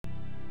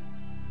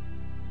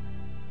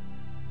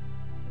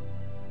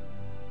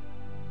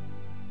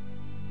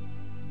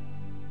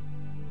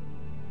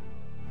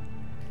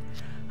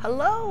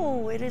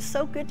Hello, it is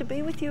so good to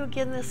be with you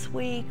again this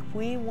week.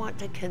 We want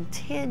to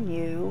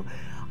continue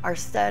our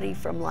study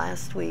from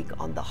last week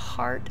on the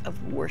heart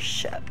of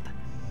worship.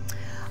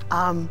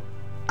 I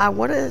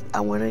want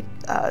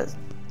to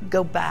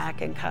go back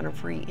and kind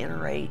of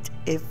reiterate,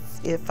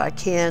 if I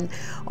can,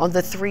 on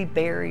the three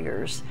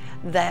barriers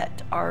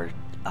that are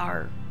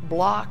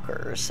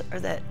blockers, or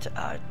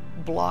that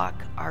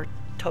block our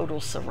total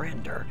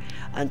surrender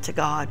unto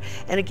God.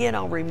 And again,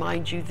 I'll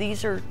remind you,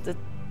 these are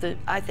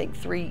I think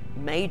three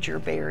major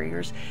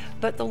barriers,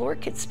 but the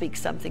Lord could speak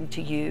something to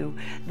you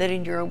that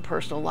in your own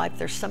personal life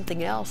there's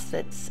something else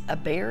that's a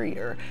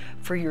barrier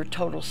for your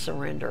total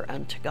surrender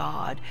unto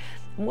God.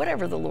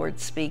 Whatever the Lord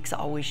speaks,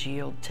 always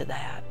yield to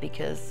that,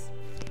 because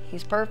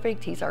He's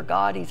perfect, He's our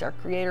God, He's our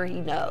Creator,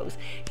 He knows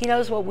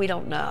what we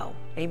don't know.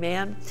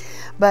 Amen.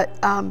 But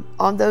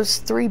on those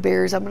three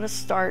barriers, I'm going to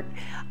start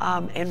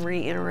and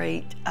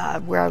reiterate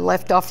where I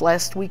left off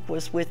last week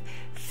was with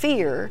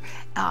fear.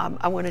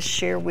 I want to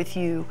share with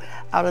you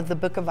out of the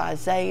book of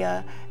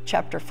Isaiah,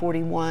 chapter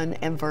 41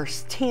 and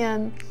verse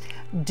 10.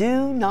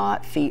 Do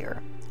not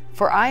fear,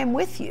 for I am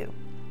with you.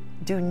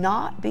 Do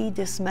not be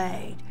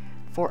dismayed,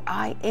 for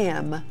I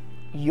am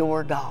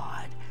your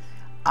God.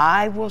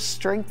 I will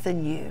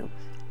strengthen you.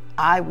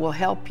 I will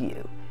help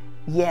you.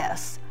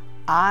 Yes,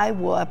 I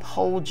will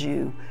uphold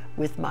you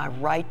with my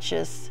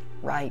righteous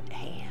right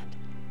hand.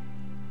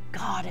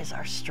 God is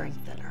our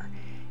strengthener.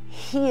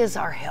 He is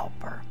our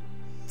helper.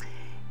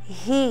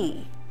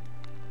 He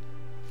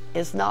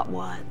is not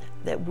one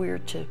that we're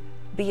to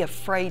be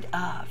afraid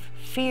of.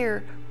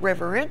 Fear,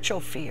 reverential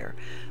fear,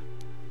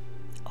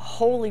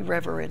 holy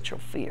reverential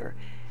fear,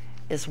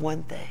 is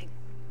one thing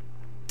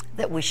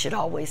that we should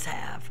always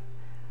have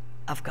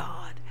of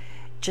God,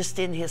 just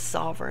in His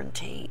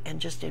sovereignty and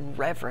just in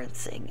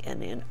reverencing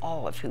and in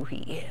awe of who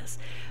He is.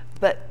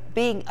 But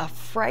being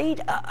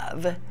afraid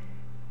of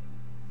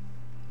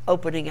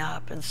opening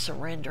up and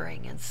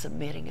surrendering and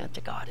submitting unto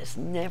God is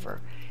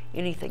never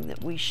anything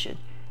that we should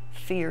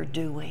fear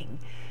doing,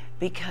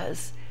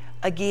 because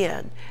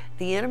again,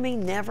 the enemy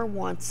never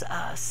wants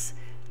us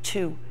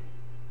to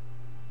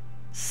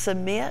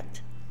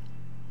submit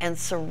and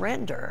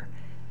surrender,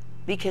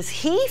 because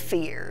he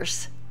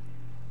fears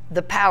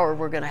the power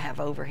we're going to have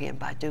over him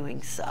by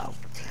doing so.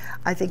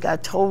 I think I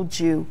told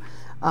you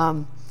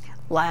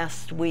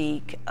last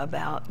week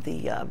about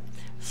the,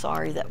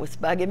 sorry, that was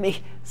bugging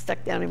me,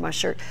 stuck down in my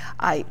shirt.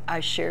 I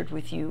shared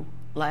with you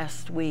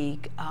last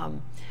week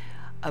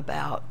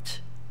about,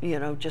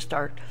 just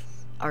our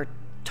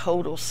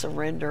total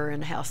surrender,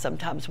 and how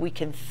sometimes we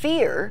can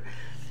fear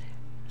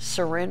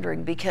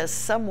surrendering because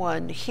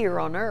someone here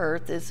on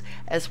earth is,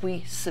 as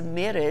we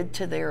submitted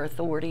to their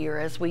authority, or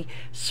as we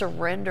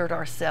surrendered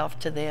ourselves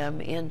to them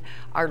in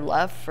our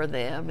love for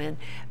them, and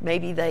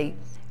maybe they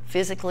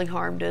physically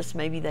harmed us,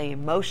 maybe they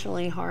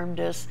emotionally harmed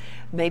us,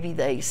 maybe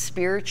they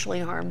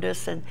spiritually harmed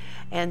us,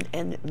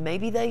 and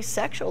maybe they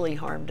sexually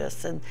harmed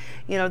us. And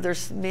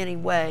there's many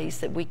ways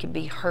that we can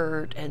be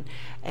hurt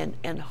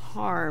and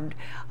harmed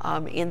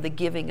in the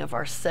giving of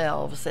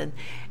ourselves,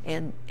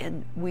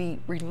 and we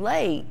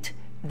relate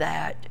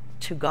that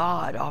to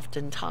God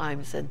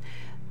oftentimes, and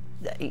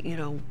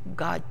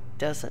God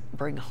doesn't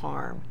bring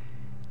harm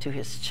to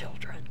His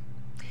children.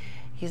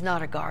 He's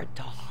not a God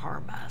to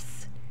harm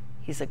us.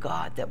 He's a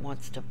God that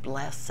wants to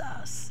bless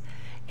us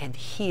and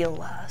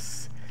heal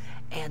us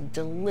and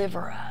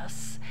deliver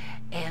us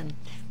and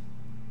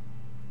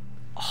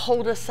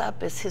hold us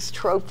up as His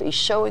trophy,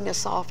 showing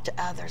us off to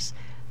others.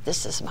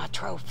 This is my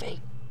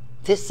trophy.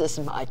 This is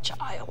my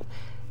child.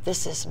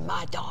 This is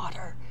my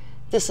daughter.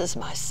 This is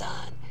my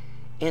son,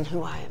 in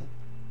whom I am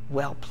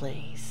well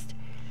pleased.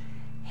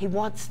 He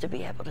wants to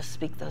be able to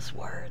speak those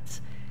words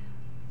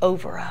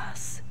over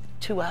us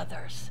to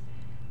others,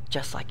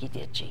 just like He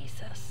did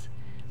Jesus.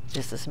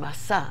 This is my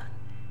son,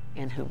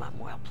 in whom I'm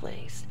well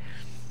pleased.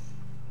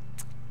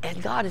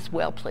 And God is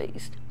well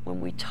pleased when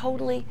we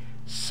totally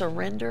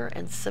surrender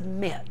and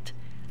submit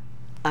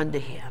unto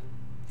Him.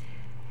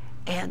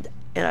 And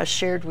I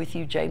shared with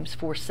you James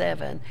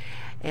 4:7,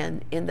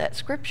 and in that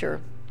scripture,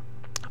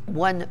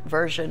 one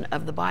version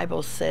of the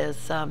Bible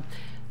says,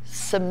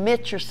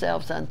 submit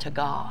yourselves unto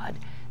God,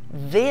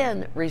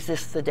 then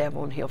resist the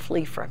devil and he'll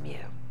flee from you.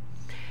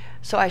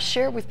 So I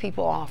share with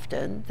people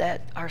often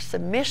that our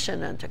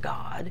submission unto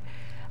God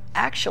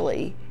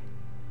actually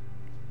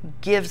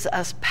gives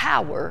us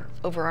power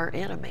over our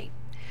enemy,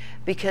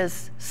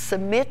 because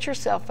submit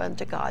yourself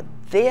unto God,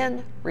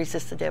 then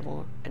resist the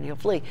devil and he'll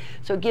flee.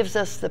 So it gives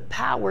us the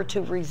power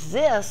to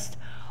resist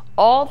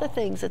all the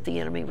things that the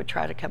enemy would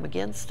try to come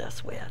against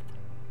us with.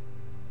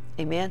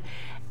 Amen.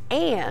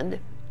 And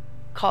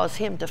cause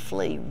him to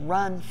flee,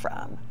 run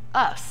from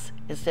us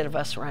instead of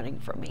us running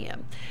from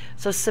him.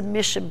 So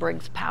submission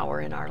brings power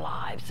in our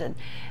lives, and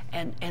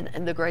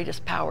the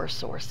greatest power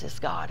source is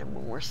God. And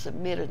when we're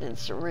submitted and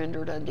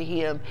surrendered unto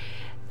Him,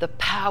 the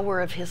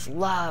power of His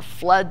love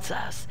floods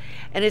us.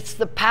 And it's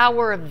the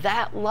power of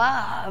that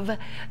love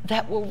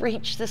that will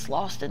reach this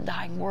lost and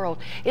dying world.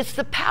 It's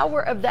the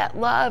power of that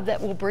love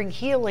that will bring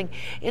healing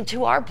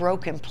into our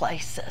broken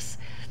places.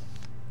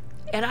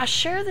 And I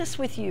share this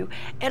with you,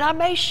 and I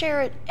may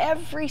share it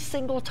every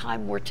single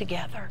time we're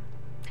together.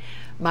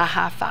 My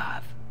high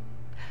five.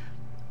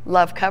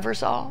 Love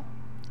covers all.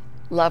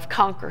 Love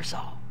conquers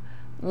all.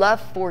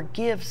 Love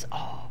forgives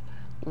all.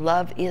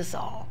 Love is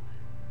all.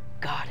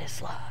 God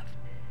is love.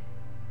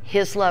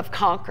 His love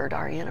conquered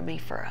our enemy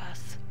for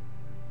us.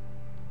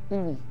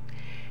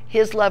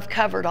 His love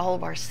covered all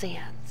of our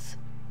sins.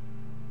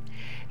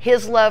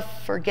 His love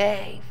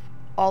forgave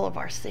all of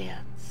our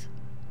sins.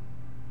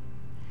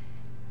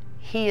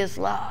 He is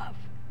love,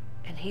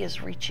 and He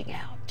is reaching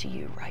out to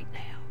you right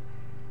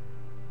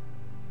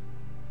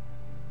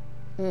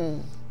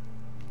now.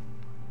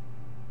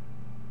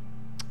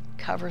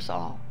 Covers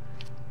all,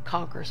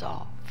 conquers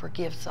all,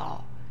 forgives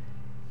all,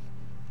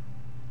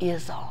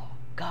 is all.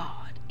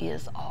 God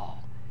is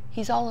all.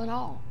 He's all in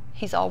all.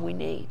 He's all we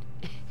need.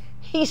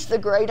 He's the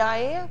great I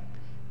am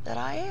that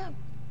I am,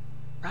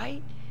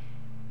 right?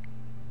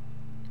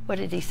 What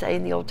did He say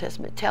in the Old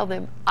Testament? Tell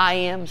them, I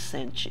am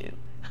sent you.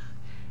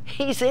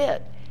 He's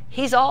it.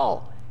 He's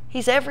all.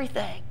 He's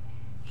everything.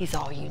 He's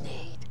all you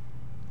need.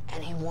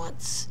 And He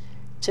wants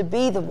to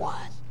be the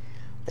one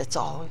that's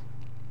all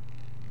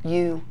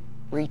you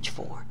reach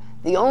for.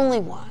 The only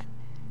one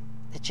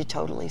that you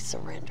totally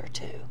surrender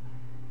to.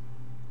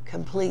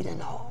 Complete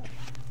and whole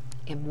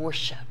in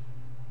worship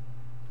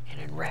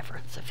and in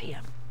reverence of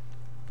Him.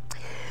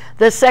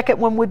 The second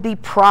one would be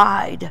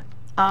pride.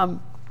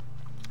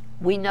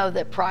 We know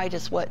that pride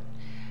is what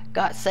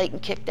got Satan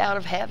kicked out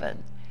of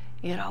heaven,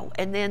 you know,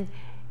 and then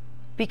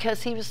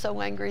because he was so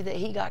angry that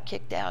he got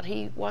kicked out,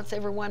 he wants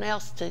everyone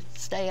else to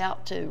stay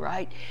out too,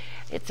 right?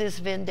 It's his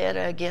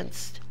vendetta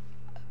against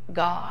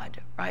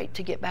God, right?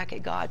 To get back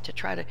at God, to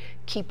try to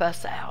keep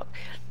us out.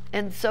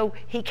 And so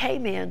he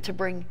came in to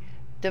bring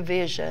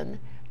division,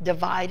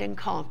 divide and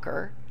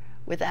conquer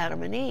with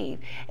Adam and Eve.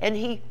 And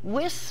he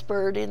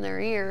whispered in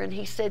their ear and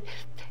he said,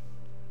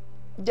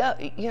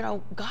 you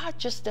know, God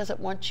just doesn't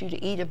want you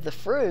to eat of the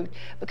fruit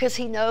because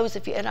He knows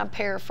if you, and I'm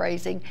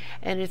paraphrasing,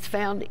 and it's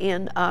found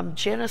in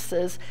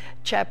Genesis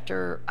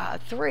chapter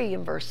 3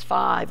 and verse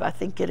 5, I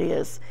think it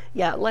is.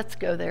 Yeah, let's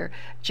go there.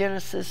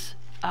 Genesis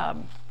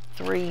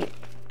 3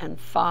 and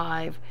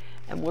 5,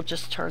 and we'll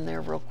just turn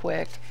there real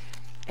quick.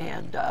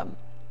 And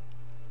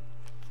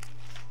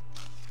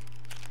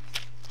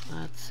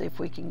let's see if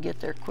we can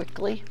get there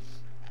quickly.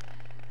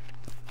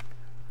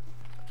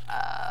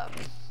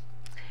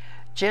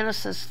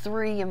 Genesis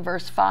 3 and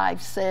verse 5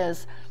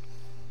 says,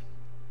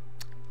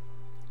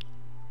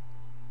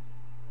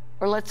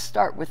 or let's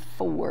start with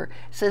 4. It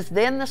says,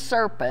 then the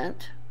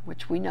serpent,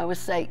 which we know is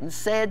Satan,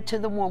 said to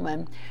the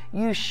woman,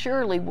 you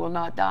surely will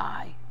not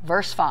die.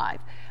 Verse 5,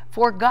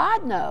 for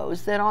God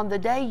knows that on the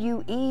day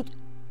you eat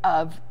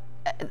of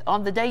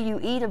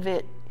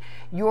it,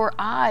 your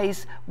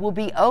eyes will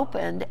be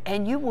opened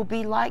and you will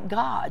be like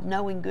God,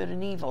 knowing good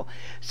and evil.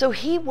 So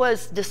he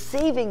was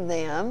deceiving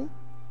them,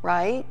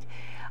 right?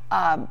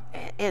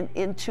 And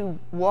into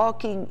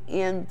walking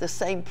in the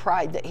same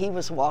pride that he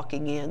was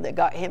walking in that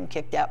got him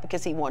kicked out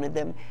because he wanted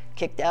them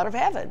kicked out of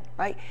heaven,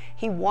 right?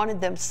 He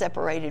wanted them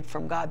separated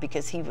from God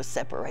because he was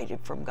separated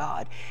from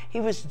God. He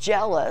was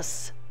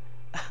jealous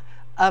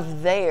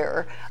of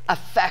their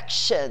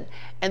affection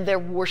and their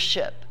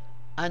worship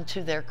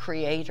unto their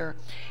Creator.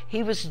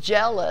 He was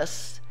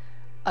jealous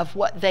of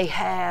what they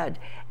had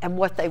and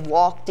what they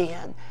walked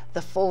in,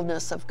 the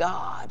fullness of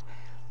God.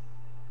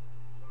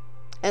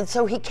 And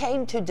so he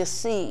came to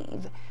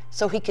deceive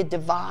so he could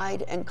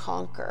divide and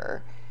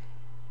conquer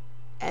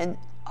and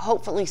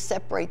hopefully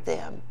separate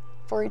them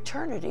for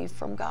eternity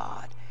from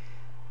God.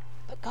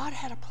 But God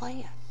had a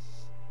plan.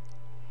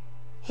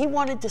 He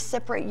wanted to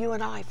separate you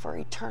and I for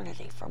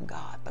eternity from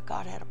God, but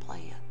God had a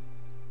plan.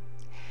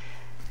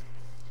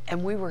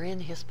 And we were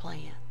in His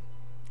plan.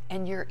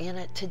 And you're in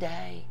it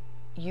today.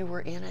 You were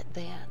in it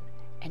then,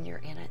 and you're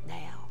in it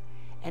now.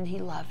 And He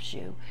loves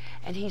you.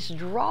 And He's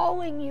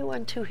drawing you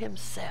unto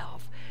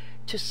Himself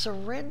to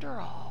surrender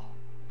all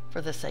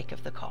for the sake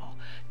of the call.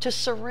 To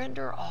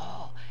surrender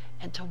all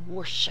and to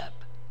worship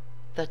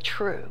the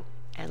true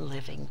and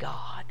living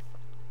God.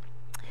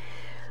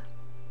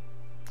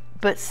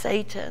 But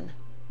Satan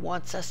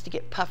wants us to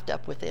get puffed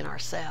up within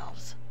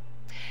ourselves.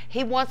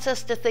 He wants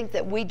us to think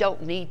that we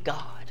don't need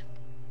God.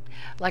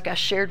 Like I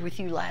shared with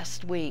you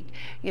last week,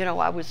 you know,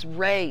 I was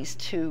raised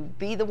to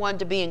be the one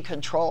to be in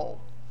control.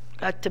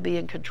 Got to be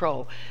in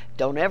control.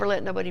 Don't ever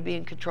let nobody be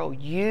in control.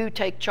 You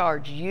take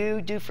charge.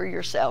 You do for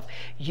yourself.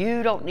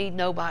 You don't need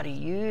nobody.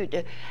 You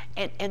do.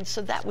 And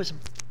so that was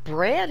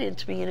bred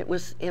into me,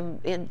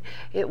 and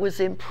it was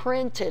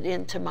imprinted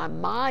into my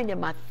mind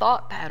and my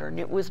thought pattern.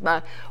 It was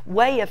my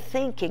way of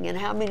thinking. And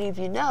how many of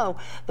you know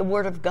the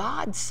Word of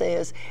God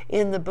says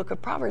in the book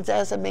of Proverbs,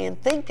 as a man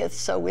thinketh,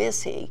 so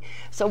is he.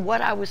 So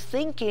what I was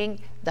thinking,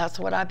 that's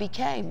what I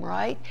became,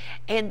 right?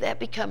 And that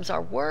becomes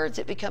our words.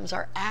 It becomes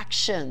our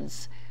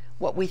actions.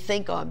 What we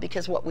think on,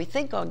 because what we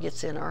think on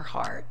gets in our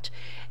heart,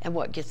 and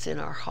what gets in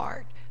our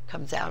heart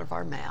comes out of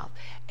our mouth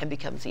and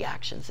becomes the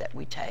actions that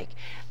we take.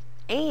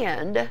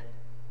 And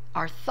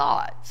our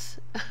thoughts,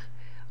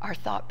 our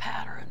thought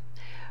pattern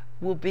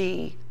will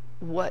be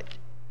what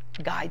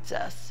guides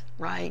us,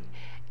 right?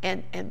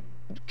 And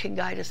can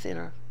guide us in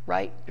a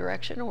right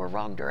direction or a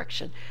wrong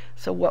direction.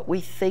 So what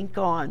we think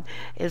on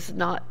is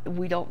not,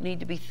 we don't need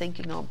to be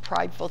thinking on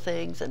prideful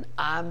things and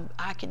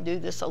I can do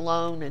this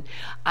alone and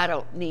I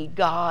don't need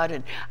God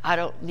and I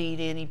don't need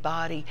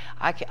anybody.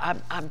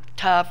 I'm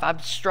tough, I'm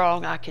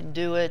strong, I can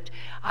do it.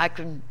 I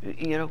can,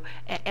 you know,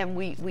 and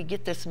we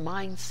get this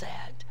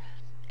mindset,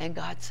 and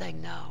God's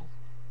saying,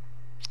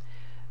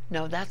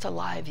 no, that's a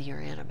lie of your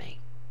enemy,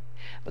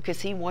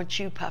 because he wants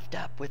you puffed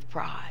up with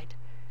pride,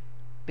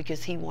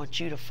 because he wants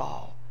you to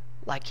fall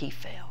like he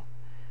fell.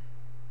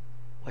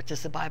 What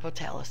does the Bible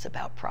tell us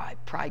about pride?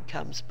 Pride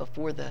comes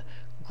before the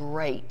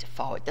great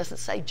fall. It doesn't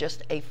say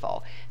just a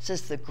fall. It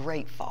says the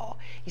great fall.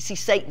 You see,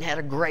 Satan had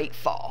a great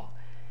fall,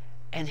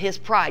 and his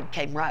pride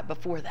came right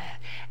before that.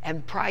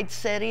 And pride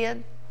set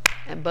in,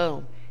 and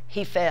boom,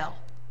 he fell.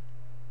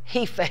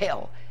 He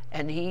fell,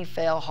 and he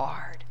fell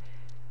hard.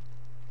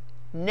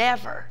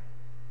 Never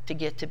to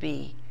get to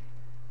be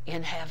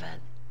in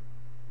heaven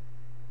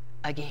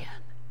again.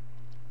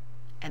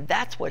 And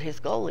that's what his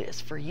goal is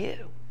for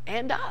you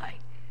and I,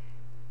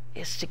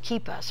 is to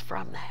keep us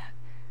from that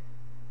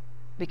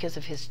because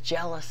of his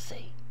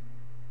jealousy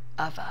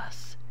of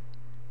us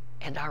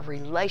and our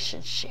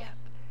relationship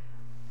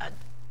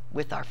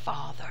with our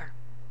Father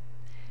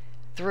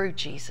through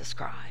Jesus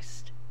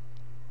Christ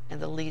and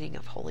the leading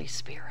of Holy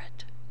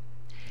Spirit.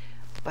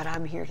 But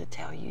I'm here to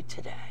tell you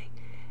today,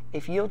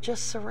 if you'll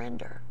just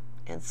surrender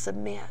and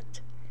submit,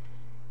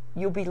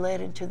 you'll be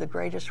led into the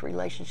greatest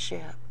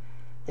relationship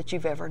that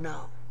you've ever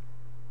known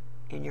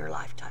in your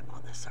lifetime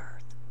on this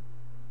earth.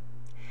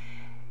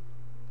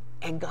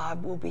 And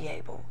God will be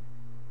able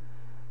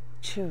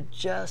to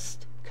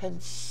just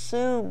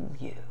consume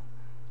you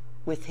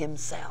with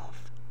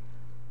himself.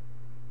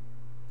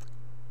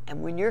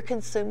 And when you're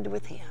consumed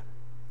with him,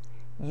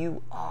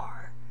 you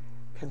are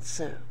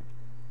consumed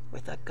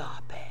with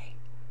agape,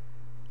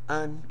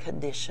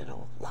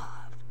 unconditional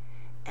love.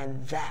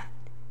 And that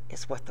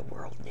is what the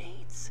world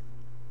needs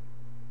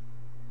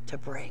to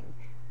bring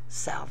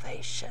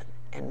salvation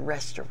and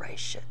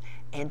restoration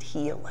and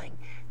healing,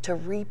 to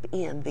reap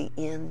in the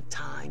end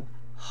time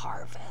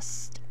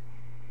harvest.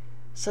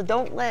 So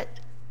don't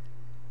let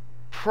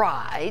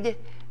pride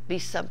be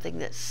something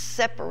that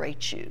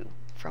separates you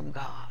from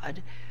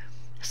God,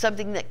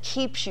 something that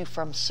keeps you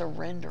from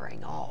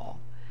surrendering all,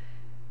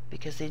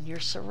 because in your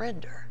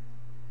surrender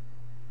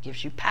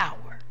gives you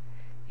power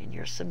in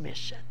your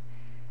submission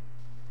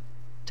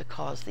to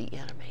cause the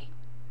enemy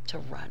to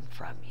run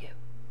from you.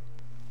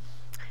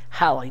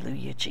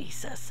 Hallelujah,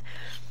 Jesus.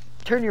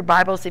 Turn your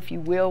Bibles, if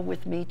you will,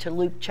 with me to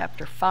Luke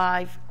chapter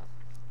 5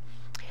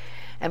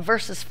 and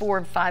verses 4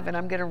 and 5, and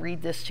I'm going to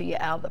read this to you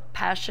out of the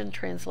Passion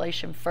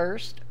Translation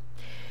first.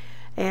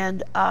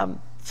 And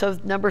so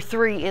number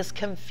 3 is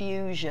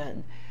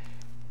confusion.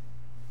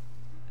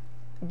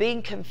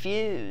 Being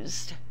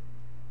confused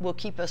will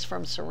keep us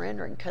from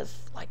surrendering,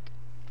 because, like,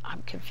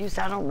 I'm confused.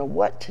 I don't know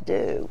what to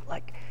do.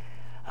 Like,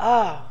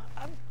 oh,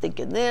 I'm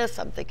thinking this,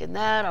 I'm thinking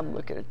that, I'm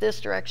looking at this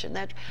direction,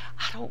 that.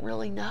 I don't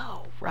really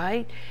know,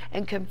 right?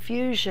 And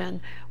confusion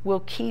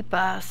will keep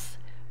us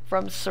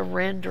from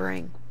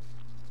surrendering.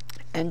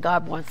 And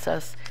God wants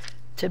us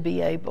to be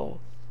able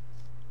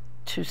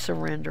to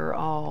surrender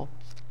all.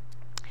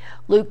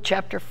 Luke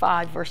chapter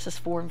 5, verses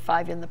 4 and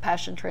 5 in the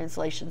Passion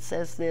Translation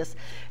says this: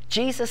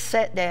 Jesus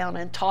sat down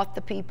and taught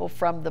the people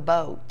from the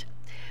boat.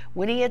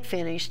 When he had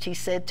finished, he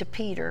said to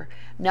Peter,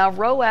 "Now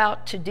row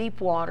out to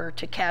deep water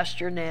to cast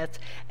your nets,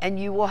 and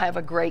you will have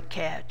a great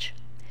catch."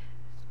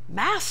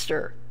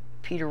 "Master,"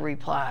 Peter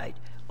replied,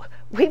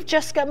 "we've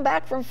just come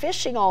back from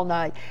fishing all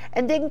night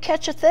and didn't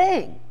catch a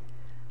thing.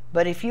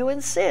 But if you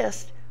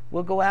insist,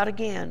 we'll go out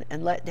again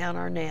and let down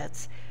our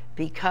nets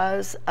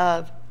because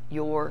of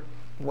your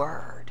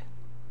word."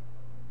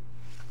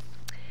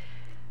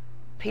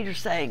 Peter's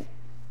saying,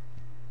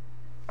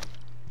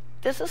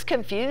 this is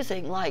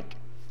confusing. Like,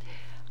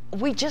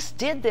 we just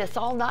did this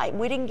all night.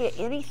 We didn't get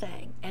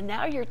anything. And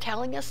now you're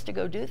telling us to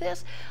go do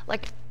this?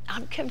 Like,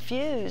 I'm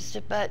confused,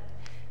 but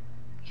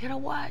you know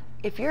what?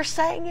 If you're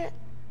saying it,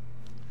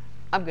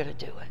 I'm going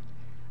to do it.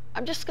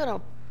 I'm just going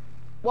to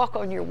walk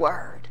on your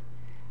word.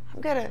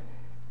 I'm going to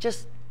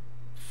just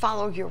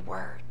follow your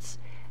words.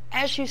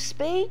 As you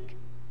speak,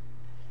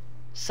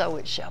 so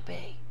it shall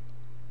be.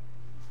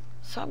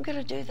 So I'm going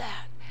to do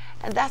that.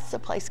 And that's the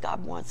place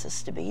God wants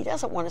us to be. He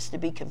doesn't want us to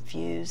be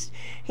confused.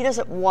 He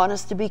doesn't want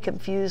us to be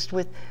confused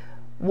with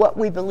what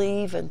we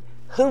believe and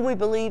who we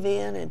believe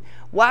in and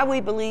why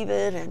we believe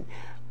it. And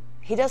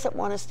he doesn't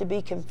want us to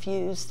be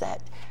confused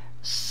that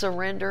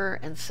surrender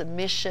and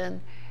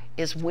submission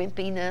is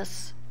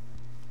wimpiness.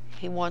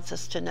 He wants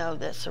us to know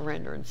that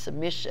surrender and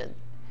submission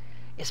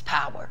is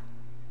power.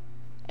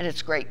 And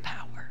it's great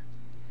power.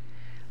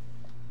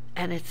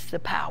 And it's the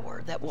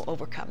power that will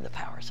overcome the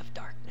powers of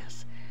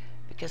darkness.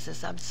 Because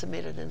as I'm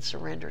submitted and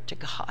surrendered to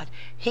God,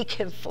 he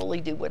can fully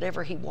do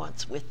whatever he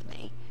wants with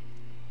me.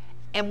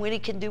 And when he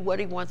can do what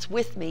he wants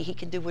with me, he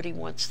can do what he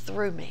wants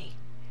through me.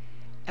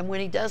 And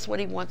when he does what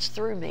he wants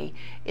through me,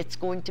 it's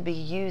going to be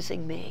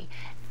using me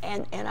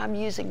and I'm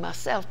using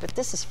myself, but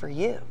this is for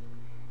you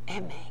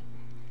and me.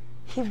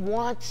 He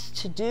wants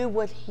to do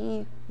what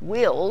he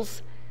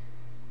wills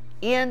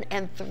in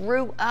and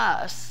through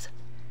us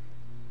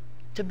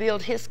to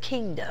build his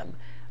kingdom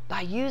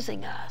by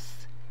using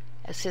us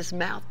as his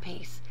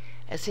mouthpiece,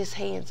 as his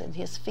hands and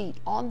his feet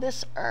on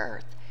this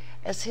earth,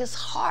 as his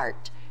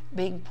heart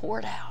being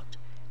poured out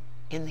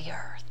in the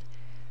earth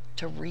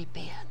to reap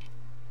in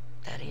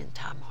that end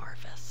time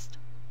harvest.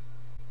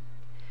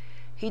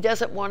 He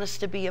doesn't want us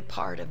to be a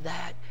part of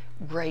that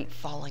great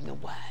falling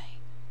away.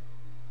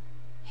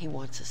 He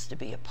wants us to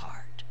be a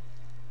part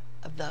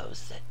of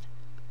those that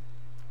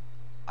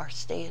are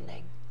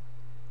standing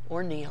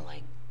or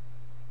kneeling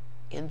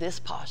in this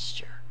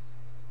posture,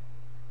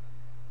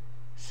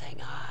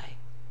 saying, I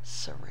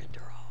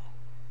surrender all.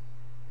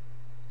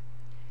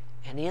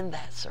 And in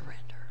that surrender,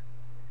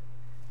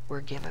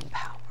 we're given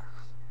power.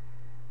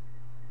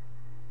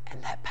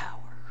 And that power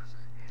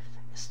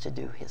is to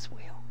do his will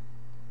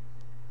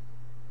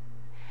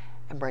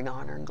and bring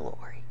honor and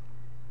glory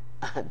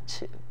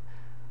unto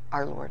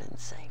our Lord and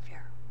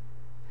Savior,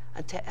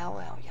 unto El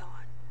Elyon,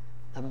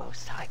 the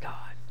Most High God.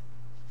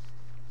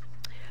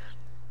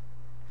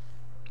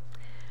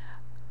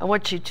 I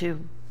want you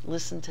to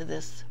listen to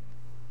this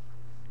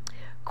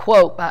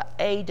quote by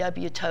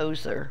A.W.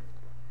 Tozer.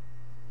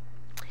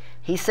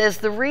 He says,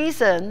 the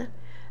reason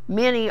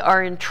many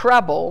are in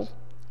trouble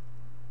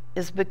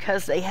is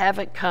because they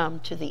haven't come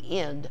to the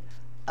end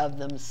of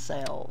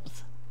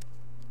themselves.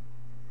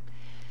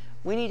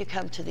 We need to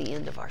come to the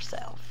end of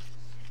ourselves,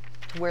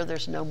 to where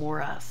there's no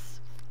more us,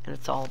 and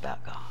it's all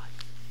about God.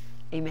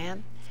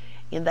 Amen?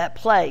 In that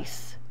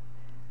place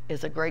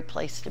is a great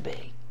place to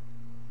be,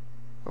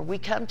 where we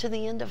come to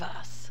the end of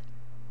us,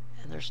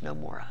 and there's no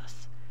more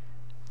us,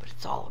 but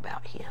it's all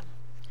about him.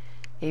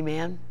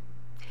 Amen?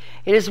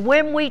 It is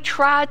when we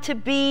try to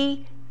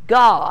be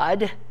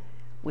God,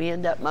 we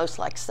end up most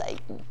like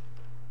Satan.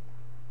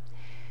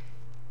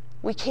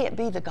 We can't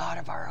be the God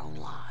of our own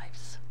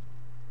lives.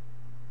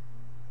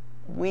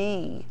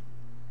 We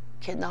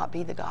cannot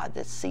be the God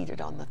that's seated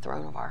on the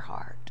throne of our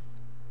heart.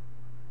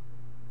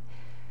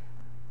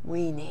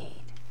 We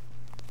need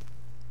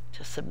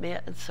to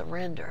submit and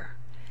surrender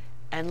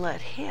and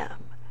let him,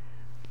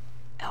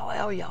 El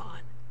Elyon,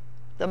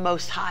 the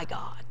Most High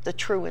God, the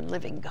true and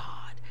living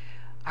God,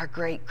 our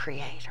great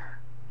Creator,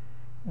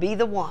 be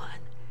the one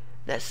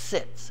that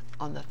sits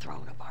on the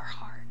throne of our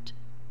heart.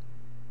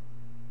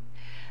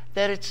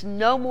 That it's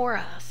no more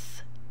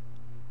us,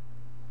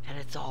 and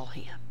it's all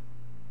him.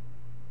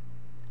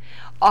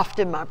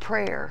 Often my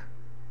prayer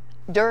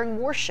during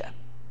worship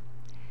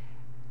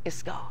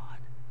is, God,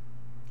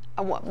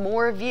 I want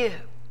more of you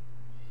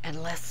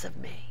and less of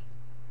me,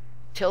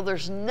 till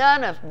there's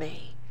none of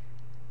me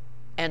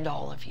and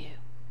all of you.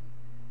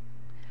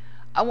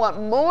 I want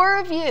more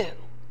of you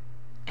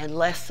and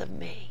less of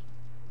me,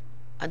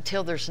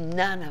 until there's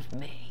none of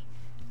me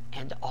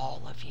and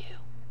all of you.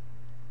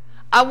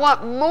 I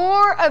want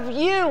more of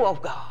you, oh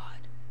God,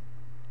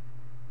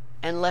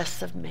 and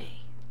less of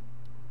me,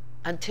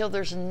 until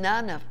there's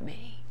none of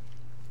me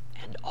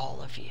and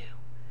all of you.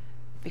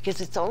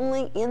 Because it's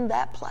only in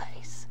that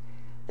place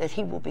that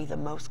he will be the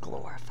most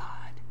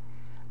glorified,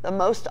 the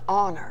most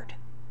honored,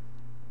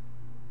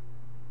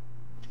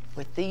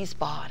 with these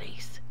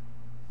bodies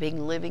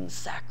being living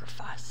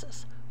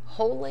sacrifices,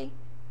 holy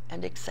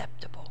and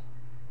acceptable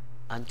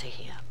unto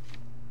him.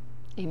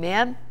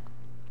 Amen?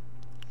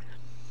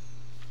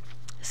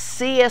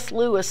 C.S.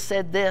 Lewis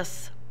said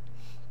this.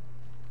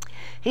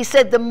 He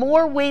said, the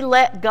more we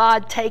let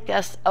God take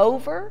us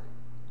over,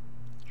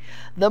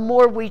 the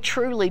more we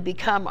truly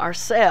become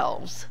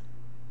ourselves,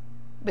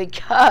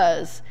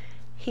 because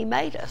he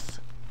made us.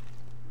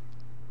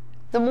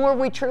 The more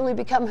we truly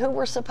become who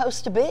we're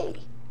supposed to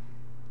be,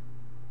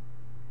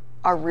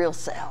 our real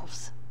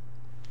selves.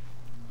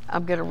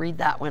 I'm going to read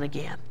that one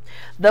again.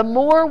 The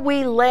more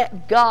we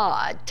let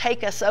God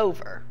take us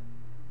over,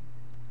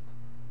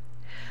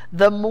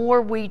 the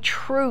more we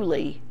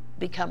truly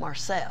become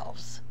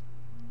ourselves,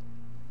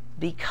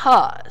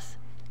 because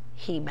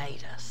he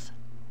made us.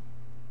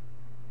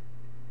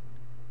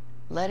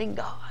 Letting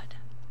God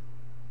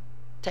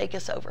take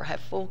us over, have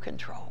full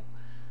control.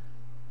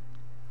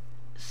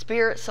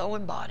 Spirit, soul,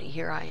 and body,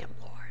 here I am,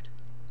 Lord.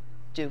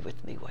 Do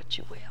with me what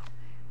you will.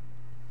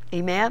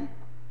 Amen?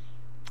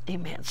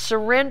 Amen.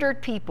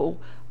 Surrendered people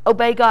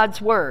obey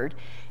God's word,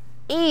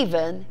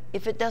 even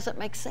if it doesn't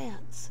make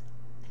sense.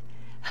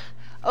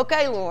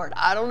 Okay, Lord,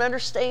 I don't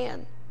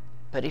understand,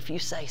 but if you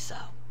say so.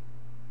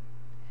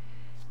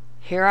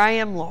 Here I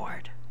am,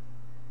 Lord.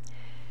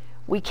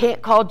 We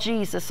can't call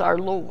Jesus our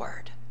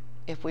Lord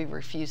if we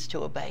refuse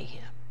to obey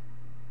him.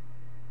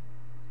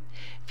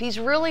 If he's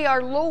really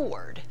our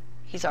Lord,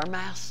 he's our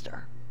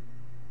master.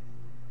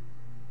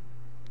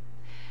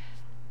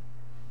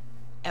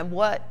 And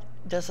what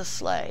does a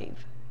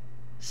slave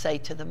say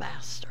to the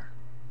master?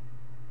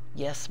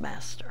 Yes,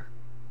 master.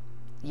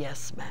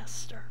 Yes,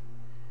 master.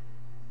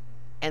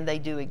 And they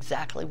do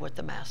exactly what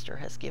the master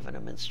has given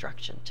them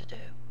instruction to do.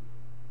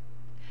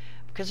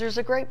 Because there's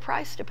a great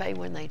price to pay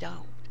when they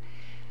don't.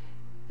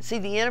 See,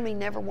 the enemy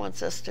never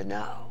wants us to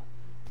know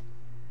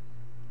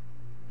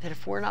that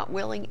if we're not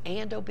willing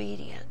and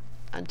obedient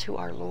unto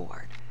our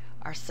Lord,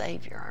 our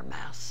Savior, our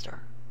Master,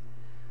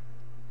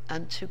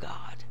 unto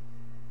God,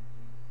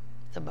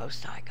 the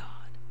Most High God,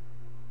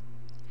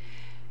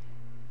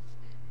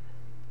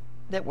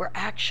 that we're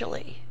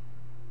actually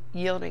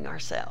yielding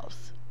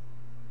ourselves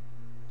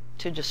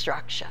to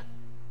destruction.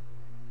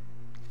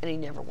 And he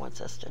never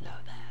wants us to know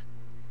that.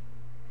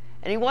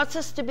 And he wants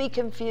us to be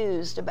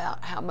confused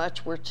about how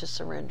much we're to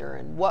surrender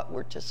and what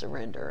we're to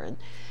surrender. And,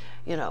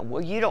 you know,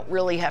 well, you don't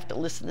really have to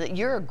listen to that.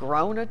 You're a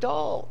grown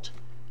adult.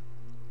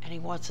 And he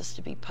wants us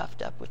to be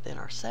puffed up within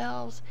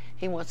ourselves.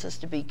 He wants us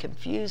to be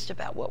confused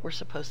about what we're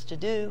supposed to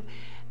do.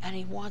 And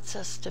he wants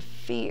us to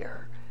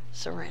fear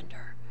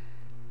surrender.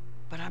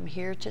 But I'm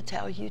here to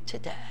tell you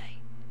today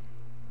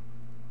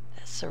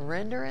that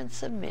surrender and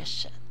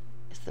submission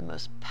is the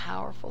most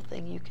powerful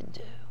thing you can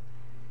do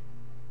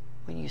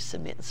when you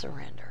submit and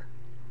surrender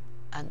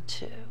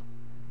unto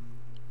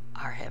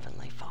our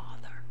Heavenly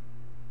Father.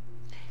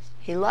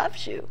 He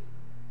loves you,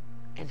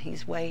 and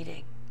he's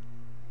waiting.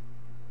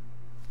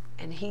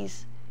 And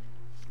he's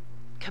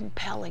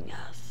compelling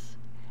us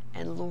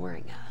and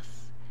luring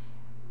us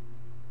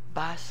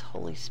by his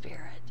Holy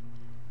Spirit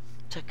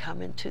to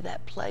come into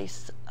that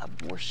place of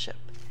worship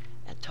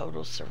and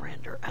total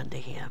surrender unto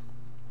him.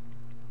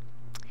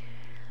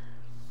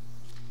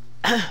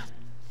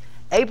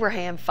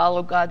 Abraham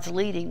followed God's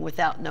leading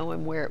without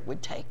knowing where it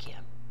would take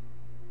him.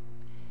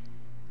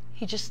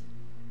 He just,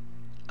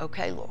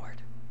 okay,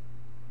 Lord,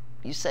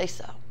 you say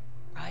so,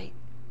 right?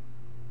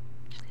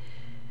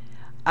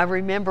 I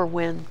remember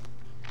when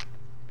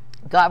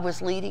God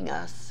was leading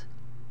us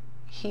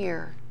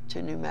here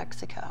to New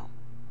Mexico.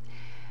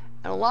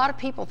 And a lot of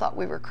people thought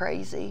we were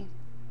crazy,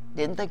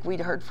 didn't think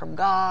we'd heard from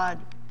God.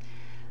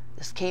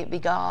 This can't be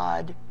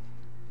God.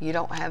 You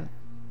don't have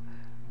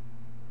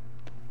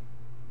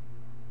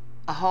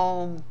a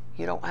home.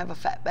 You don't have a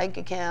fat bank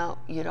account.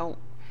 You don't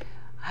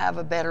have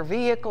a better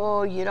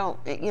vehicle. You don't,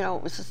 you know,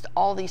 it was just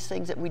all these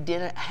things that we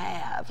didn't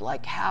have.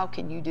 Like, how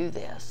can you do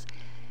this?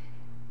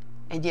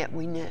 And yet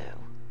we knew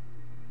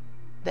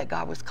that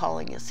God was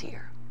calling us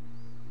here.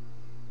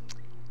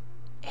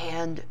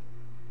 And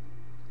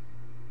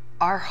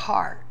our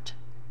heart,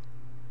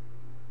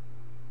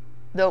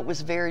 though it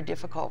was very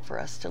difficult for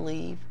us to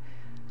leave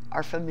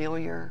our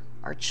familiar,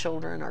 our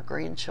children, our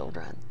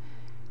grandchildren,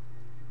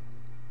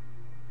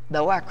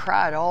 though I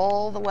cried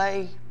all the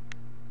way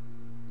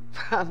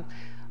from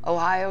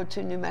Ohio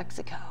to New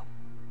Mexico,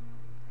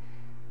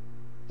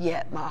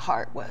 yet my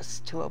heart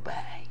was to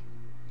obey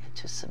and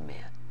to submit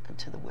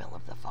unto the will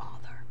of the Father.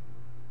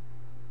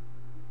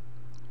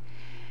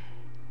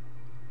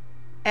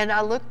 And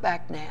I look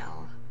back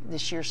now,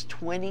 this year's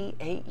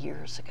 28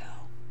 years ago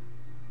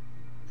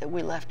that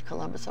we left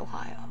Columbus,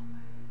 Ohio,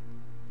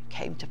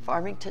 came to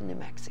Farmington, New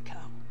Mexico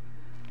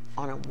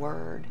on a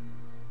word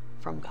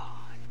from God,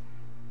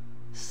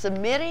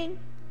 submitting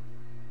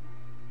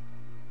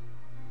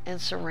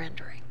and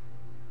surrendering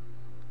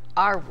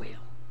our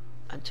will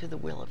unto the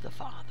will of the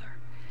Father.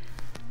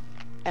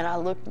 And I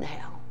look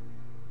now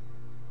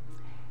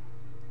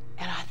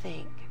and I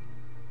think,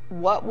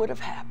 what would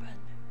have happened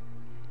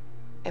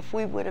if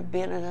we would have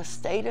been in a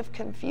state of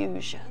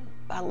confusion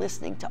by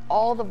listening to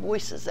all the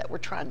voices that were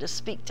trying to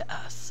speak to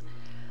us?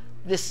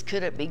 This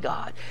couldn't be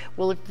God.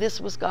 Well, if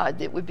this was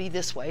God, it would be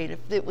this way. And if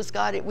it was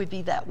God, it would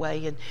be that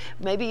way. And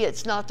maybe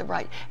it's not the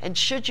right. And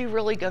should you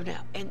really go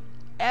now? And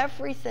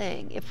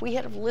everything, if we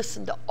had have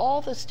listened to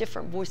all those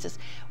different voices,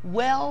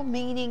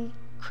 well-meaning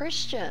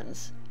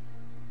Christians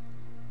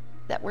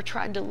that were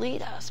trying to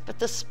lead us, but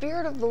the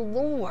Spirit of the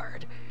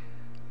Lord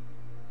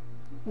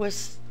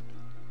was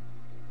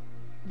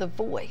the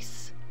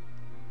voice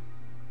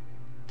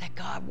that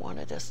God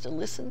wanted us to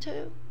listen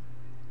to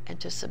and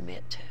to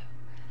submit to.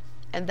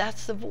 And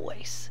that's the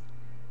voice.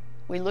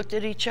 We looked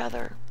at each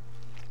other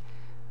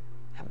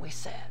and we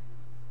said,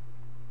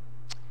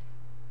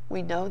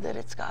 we know that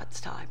it's God's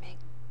timing.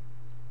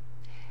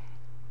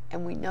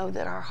 And we know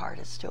that our heart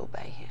is to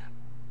obey him.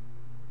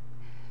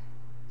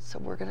 So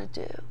we're going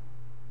to do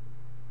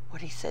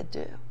what he said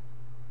do.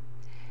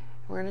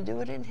 We're going to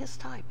do it in his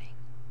timing.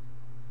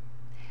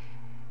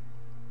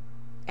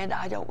 And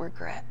I don't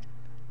regret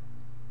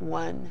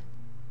one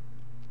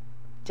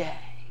day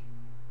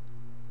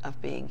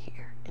of being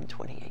here in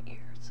 28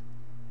 years.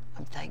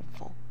 I'm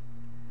thankful.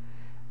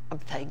 I'm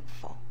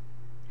thankful.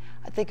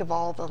 I think of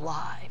all the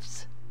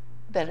lives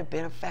that have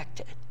been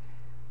affected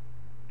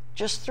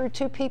just through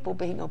two people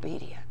being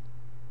obedient.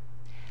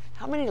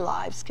 How many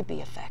lives could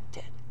be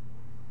affected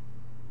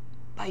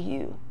by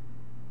you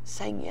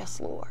saying, yes,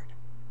 Lord?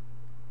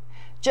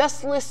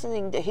 Just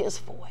listening to his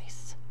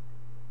voice.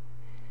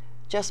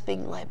 Just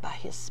being led by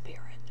his Spirit.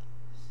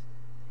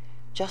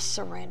 Just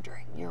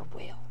surrendering your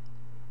will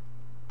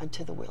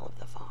unto the will of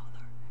the Father.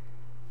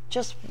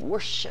 Just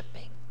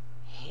worshiping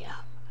him.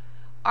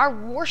 Our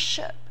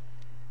worship,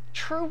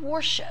 true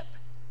worship,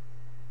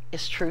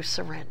 is true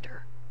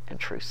surrender and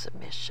true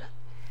submission.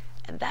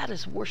 And that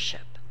is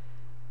worship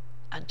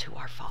unto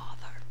our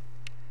Father.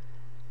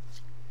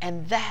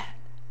 And that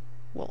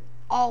will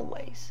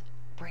always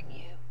bring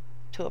you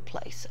to a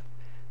place of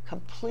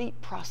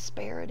complete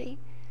prosperity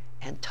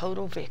and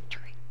total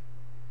victory.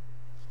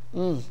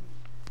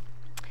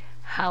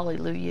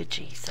 Hallelujah,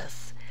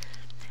 Jesus.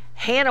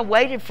 Hannah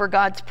waited for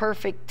God's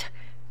perfect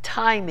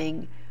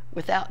timing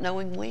without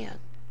knowing when.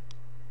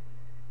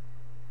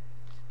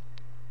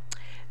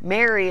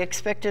 Mary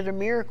expected a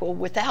miracle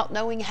without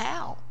knowing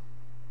how.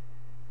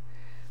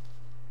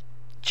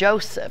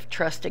 Joseph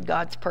trusted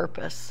God's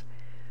purpose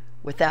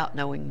without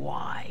knowing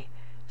why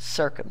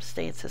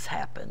circumstances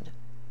happened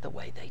the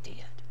way they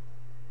did.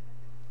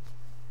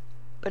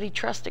 But he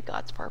trusted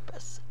God's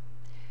purpose.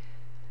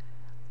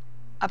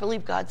 I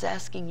believe God's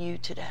asking you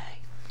today,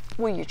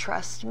 will you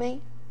trust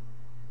me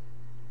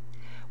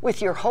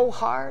with your whole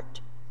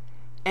heart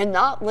and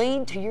not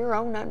lean to your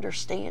own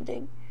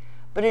understanding,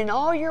 but in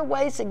all your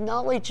ways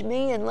acknowledge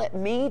me and let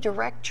me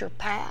direct your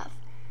path?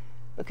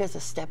 Because the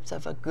steps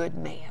of a good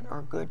man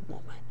or good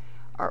woman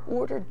are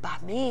ordered by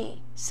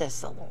me, says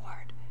the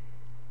Lord.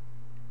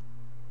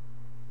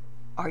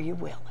 Are you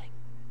willing?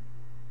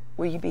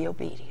 Will you be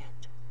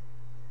obedient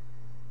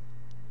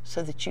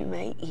so that you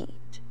may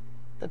eat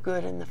the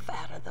good and the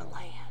fat of the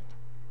land?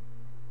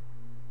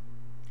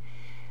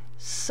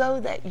 So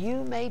that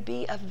you may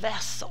be a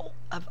vessel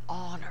of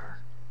honor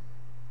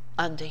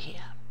unto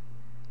him.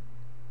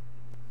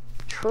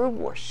 True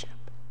worship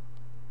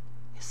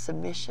is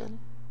submission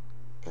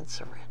and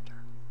surrender.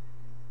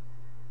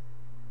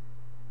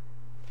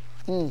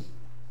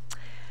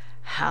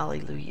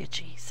 Hallelujah,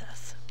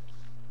 Jesus.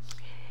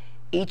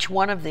 Each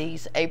one of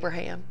these,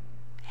 Abraham,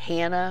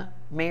 Hannah,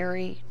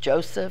 Mary,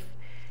 Joseph,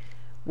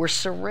 were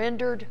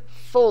surrendered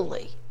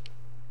fully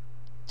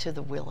to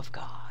the will of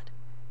God.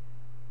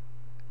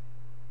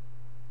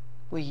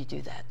 Will you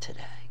do that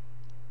today?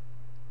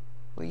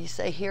 Will you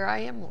say, here I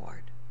am,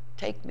 Lord.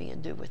 Take me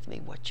and do with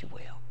me what you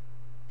will.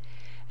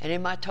 And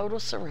in my total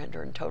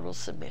surrender and total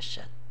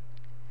submission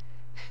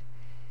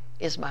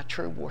is my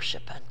true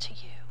worship unto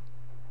you.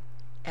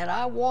 And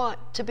I want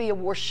to be a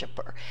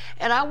worshiper.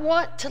 And I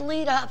want to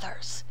lead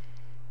others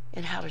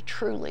in how to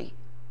truly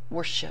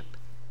worship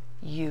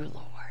you,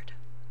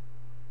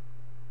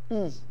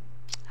 Lord.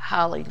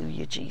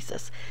 Hallelujah,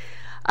 Jesus.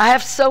 I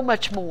have so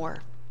much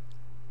more,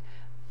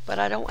 but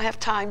I don't have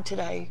time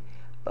today.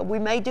 But we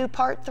may do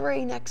part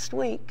 3 next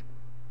week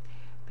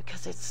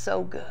because it's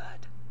so good.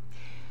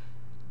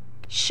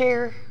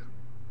 Share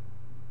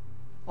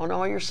on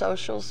all your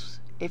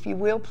socials, if you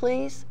will,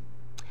 please.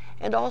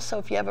 And also,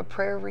 if you have a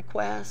prayer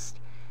request,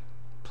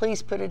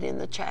 please put it in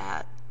the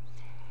chat,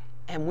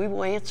 and we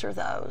will answer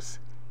those.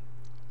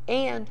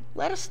 And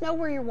let us know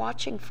where you're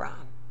watching from.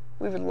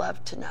 We would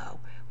love to know.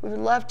 We would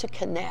love to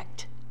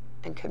connect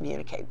and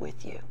communicate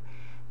with you.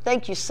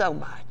 Thank you so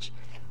much.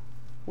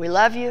 We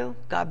love you.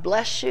 God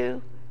bless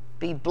you.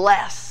 Be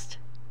blessed.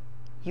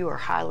 You are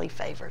highly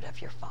favored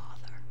of your Father.